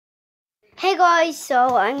Hey guys,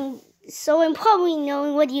 so I'm probably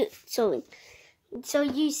knowing what you so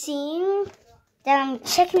you seen that I'm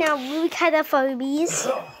checking out LulykaDaFarbe's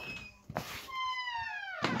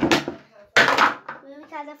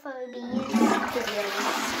videos.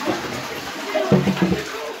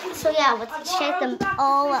 So yeah, let's check them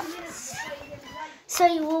all out. So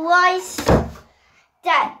you realize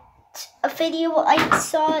that a video I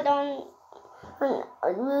saw it on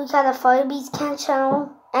LulykaDaFarbe's channel,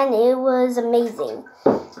 and it was amazing.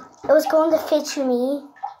 It was going to feature me,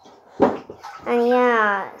 and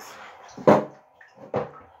yeah.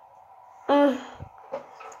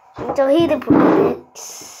 So here the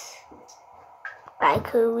products,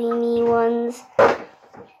 creamy ones.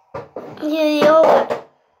 Here they are.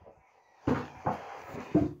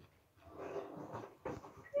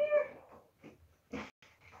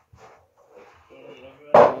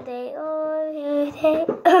 Here they are.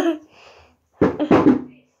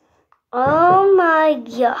 Oh my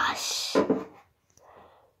gosh.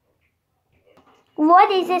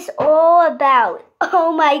 What is this all about?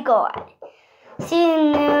 Oh my god.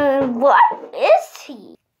 See, what is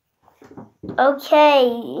he? Okay,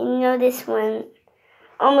 you know this one.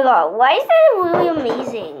 Oh my god, why is that really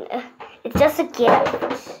amazing? It's just a gift.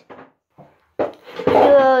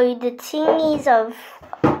 Here, the thingies of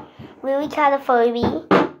LulykaDaFarbe.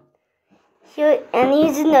 Here, and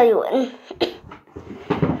here's another one.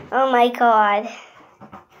 Oh my god.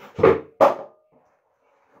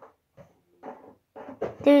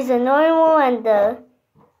 There's a normal and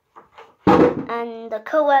the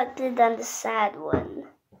collected and the sad one.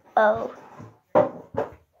 Oh.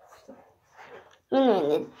 Wait a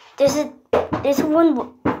minute. There's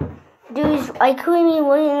one. There's creamy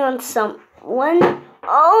waiting on someone.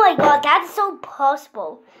 Oh my god, that's so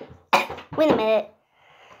possible. Wait a minute.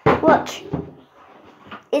 Look.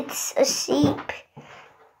 It's a sheep.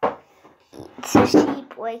 It's a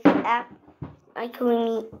sheep like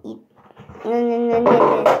creamy eat.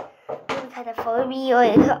 No.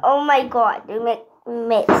 LulykaDaFarbe. Oh my god, they're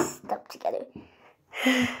mixed up together.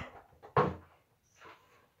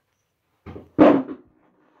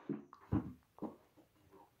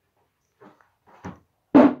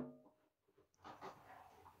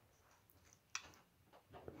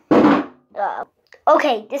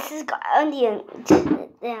 Okay, this is on the internet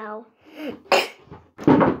now.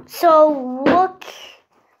 So look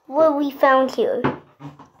what we found here.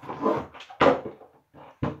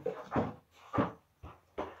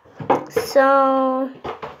 So,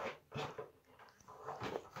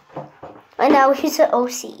 and now here's an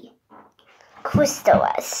OC.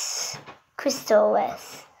 Crystallis.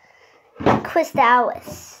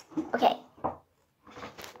 Okay.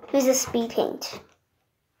 Here's a speed paint.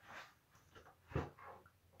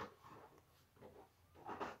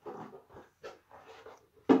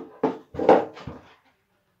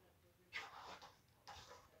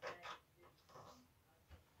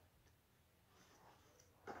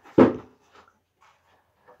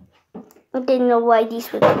 I didn't know why these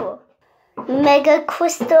were cool. Mega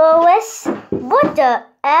Crystallis? What the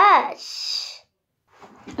ash?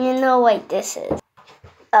 You know what this is.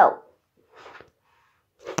 Oh.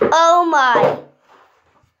 Oh my.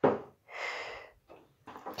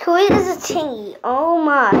 Who is a thingy? Oh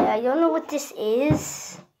my. I don't know what this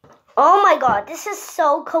is. Oh my god. This is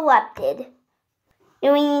so corrupted.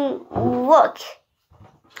 I mean, look.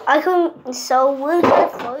 So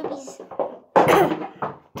LulykaDaFarbe's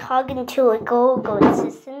talking to a Google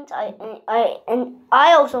assistant. And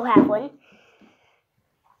I also have one.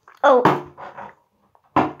 Oh,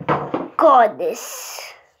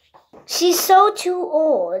 goodness, she's so too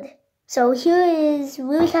old. So here is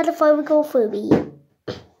LulykaDaFarbe.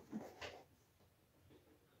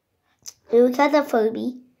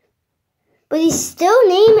 LulykaDaFarbe, but his still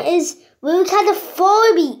name is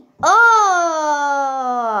LulykaDaFarbe.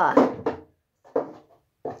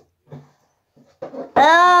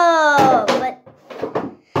 Oh, but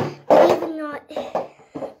even not.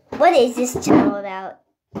 What is this channel about?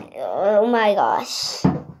 Oh my gosh.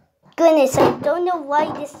 Goodness, I don't know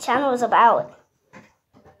what this channel is about.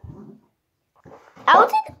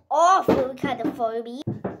 Out it off, LulykaDaFarbe.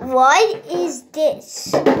 What is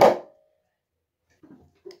this?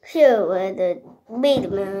 Here, wait a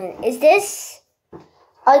minute. Is this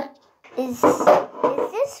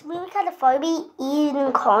LulykaDaFarbe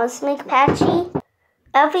eating Cosmic Patchy?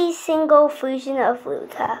 Every single version of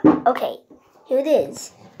Lulika. Okay, here it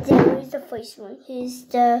is. Here's the first one. Here's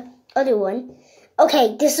the other one.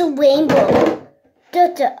 Okay, this is a rainbow.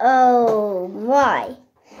 Oh my.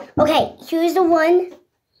 Okay, here's the one.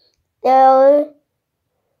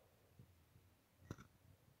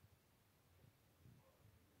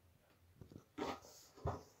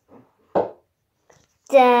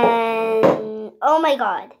 Then, oh my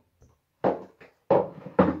god.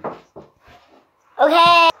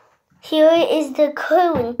 Okay, here is the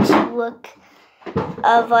current look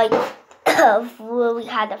of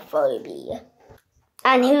LulykaDaFarbe's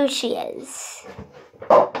and who she is.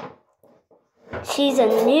 She's a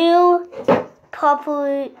new,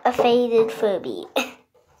 popular, faded Furby.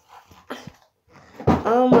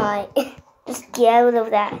 Oh my, just get out of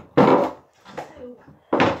that.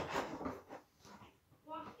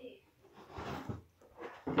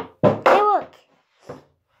 Hey look,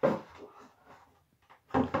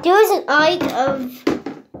 there is an art of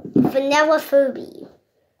vanilla Furby.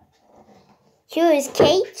 Here is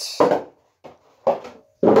Kate.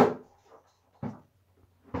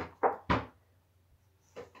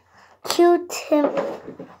 Cute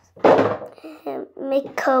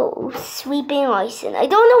Miko sweeping license. I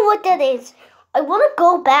don't know what that is. I want to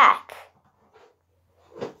go back.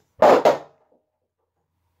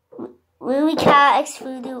 Lulika X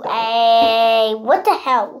Voodoo. Hey, what the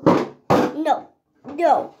hell? No.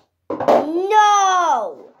 No.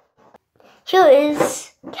 No. Here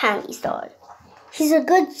is Candy Star. She's a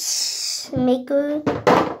good maker.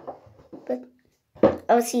 But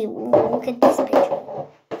I'll see. Look at this picture.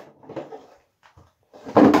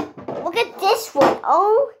 Look at this one.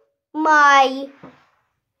 Oh my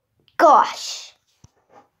gosh.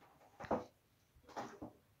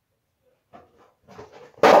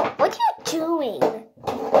 What are you doing?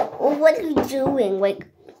 What are you doing? Like,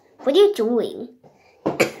 what are you doing?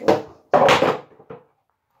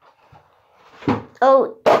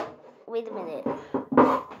 Oh, wait a minute.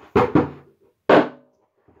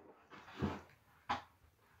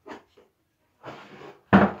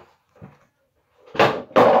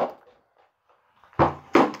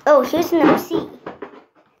 Oh, here's an LC.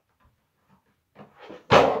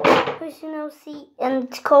 Here's an LC, and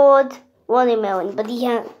it's called Watermelon, but he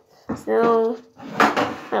can't. So,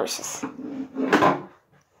 no, it's just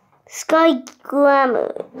Sky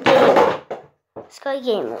Glamour. Sky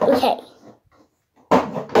Gamer. Okay.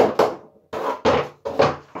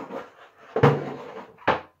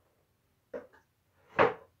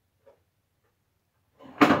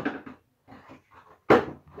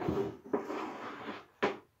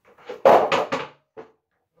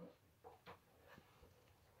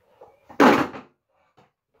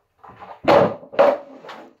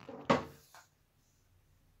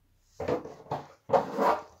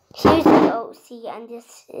 Here's the OC, and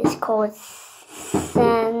this is called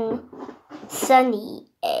Sunny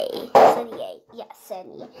A. Sunny A. Yeah,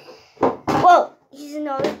 Sunny. Whoa, here's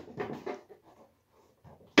another.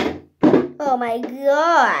 Oh my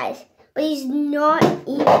gosh. But he's not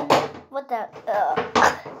even. What the?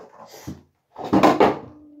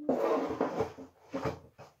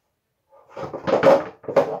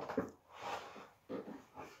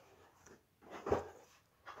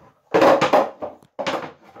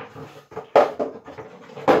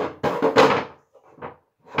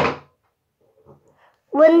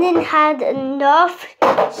 London had enough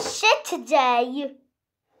shit today.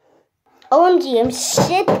 OMG, I'm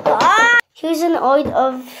shit. Ah! Here's an art.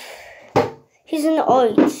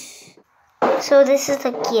 So this is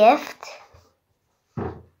a gift.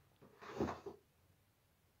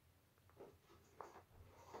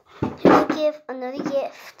 Here's a gift, another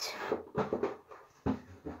gift.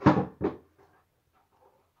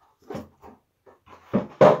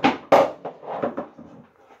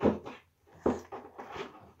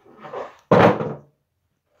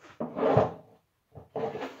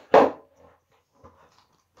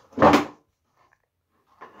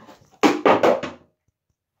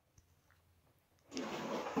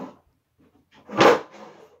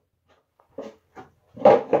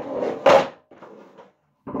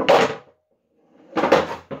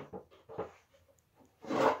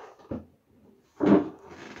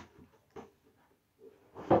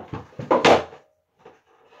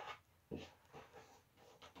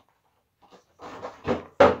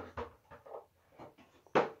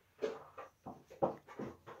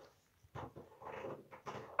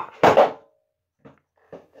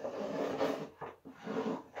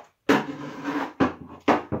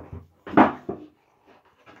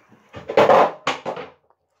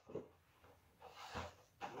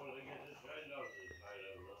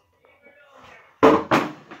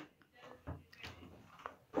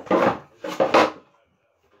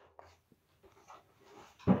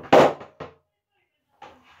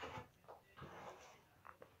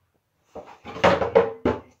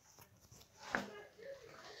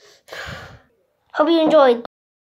 Hope you enjoyed.